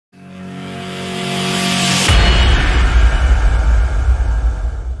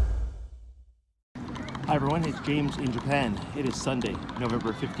everyone, it's James in Japan. It is Sunday,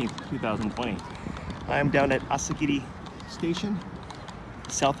 November 15th, 2020. I am down at Asagiri station.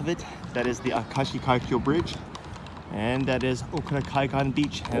 South of it, that is the Akashikaikyo Bridge, and that is Okurakaigan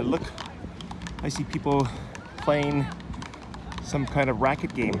beach. And look, I see people playing some kind of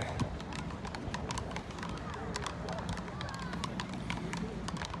racket game.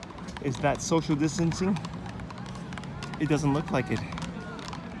 Is that social distancing? It doesn't look like it.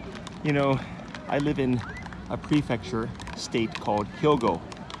 You know, I live in a prefecture state called Hyogo,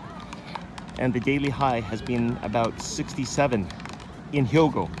 and the daily high has been about 67 in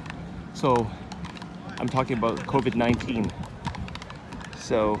Hyogo. So I'm talking about COVID-19.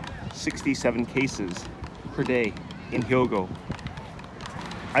 So 67 cases per day in Hyogo.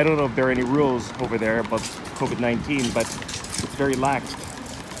 I don't know if there are any rules over there about COVID-19, but it's very lax.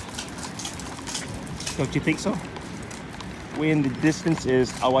 Don't you think so? Way in the distance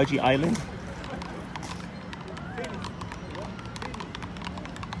is Awaji Island.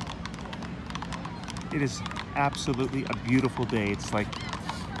 It is absolutely a beautiful day. It's like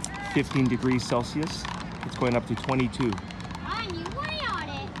 15 degrees Celsius. It's going up to 22.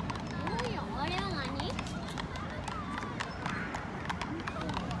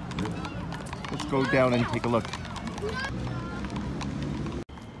 Let's go down and take a look.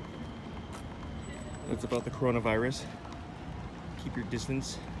 That's about the coronavirus. Keep your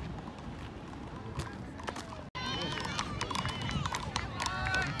distance.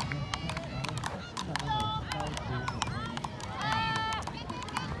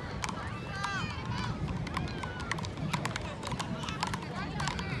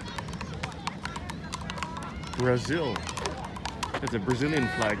 Brazil. That's a Brazilian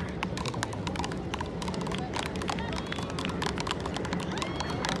flag.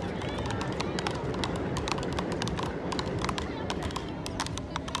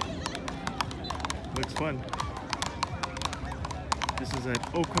 Looks fun. This is at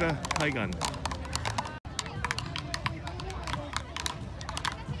Okurakaigan.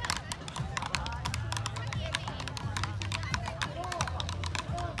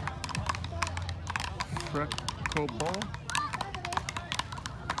 FRESCO BALL.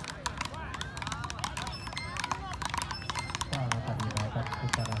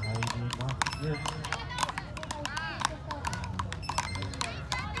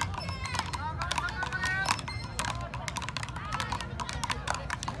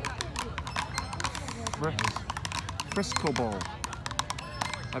 FRESCO BALL.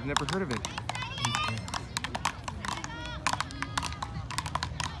 I've never heard of it.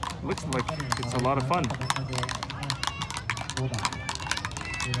 Looks like it's a lot of fun.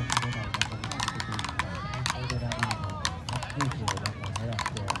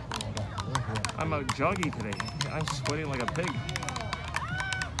 I'm out jogging today. I'm sweating like a pig.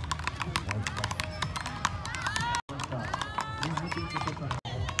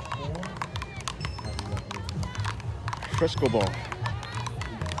 FRESCO BALL.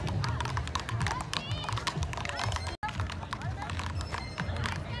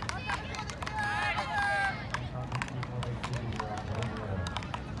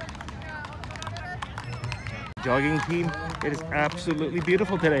 Jogging team, it is absolutely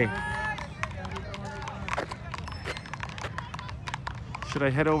beautiful today. Should I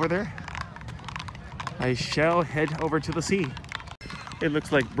head over there? I shall head over to the sea. It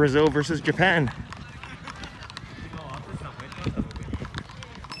looks like Brazil versus Japan.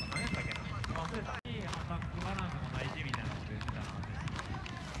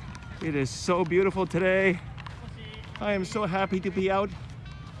 It is so beautiful today. I am so happy to be out.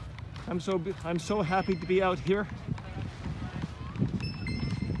 I'm so happy to be out here.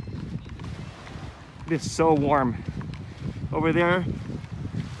 It is so warm. Over there,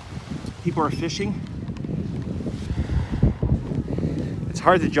 people are fishing. It's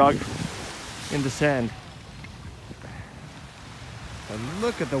hard to jog in the sand. But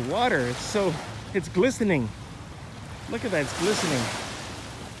look at the water. It's glistening. Look at that, it's glistening.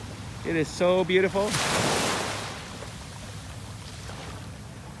 It is so beautiful.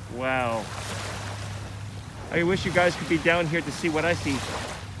 Wow. I wish you guys could be down here to see what I see.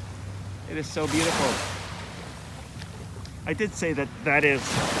 It is so beautiful. I did say that that is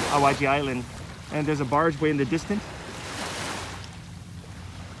Awaji Island, and there's a barge way in the distance.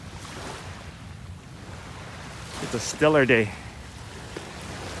 It's a stellar day.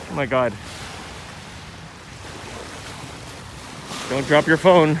 Oh my God. Don't drop your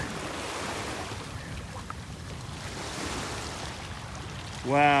phone.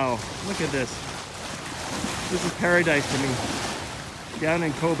 Wow, look at this. This is paradise to me. Down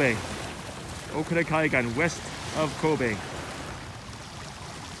in Kobe, Okurakaigan, west of Kobe.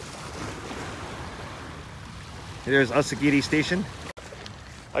 There's Asagiri Station.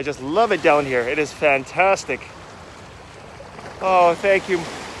 I just love it down here. It is fantastic. Oh, thank you.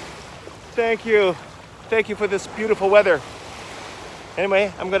 Thank you. Thank you for this beautiful weather.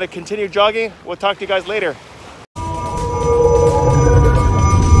 Anyway, I'm gonna continue jogging. We'll talk to you guys later.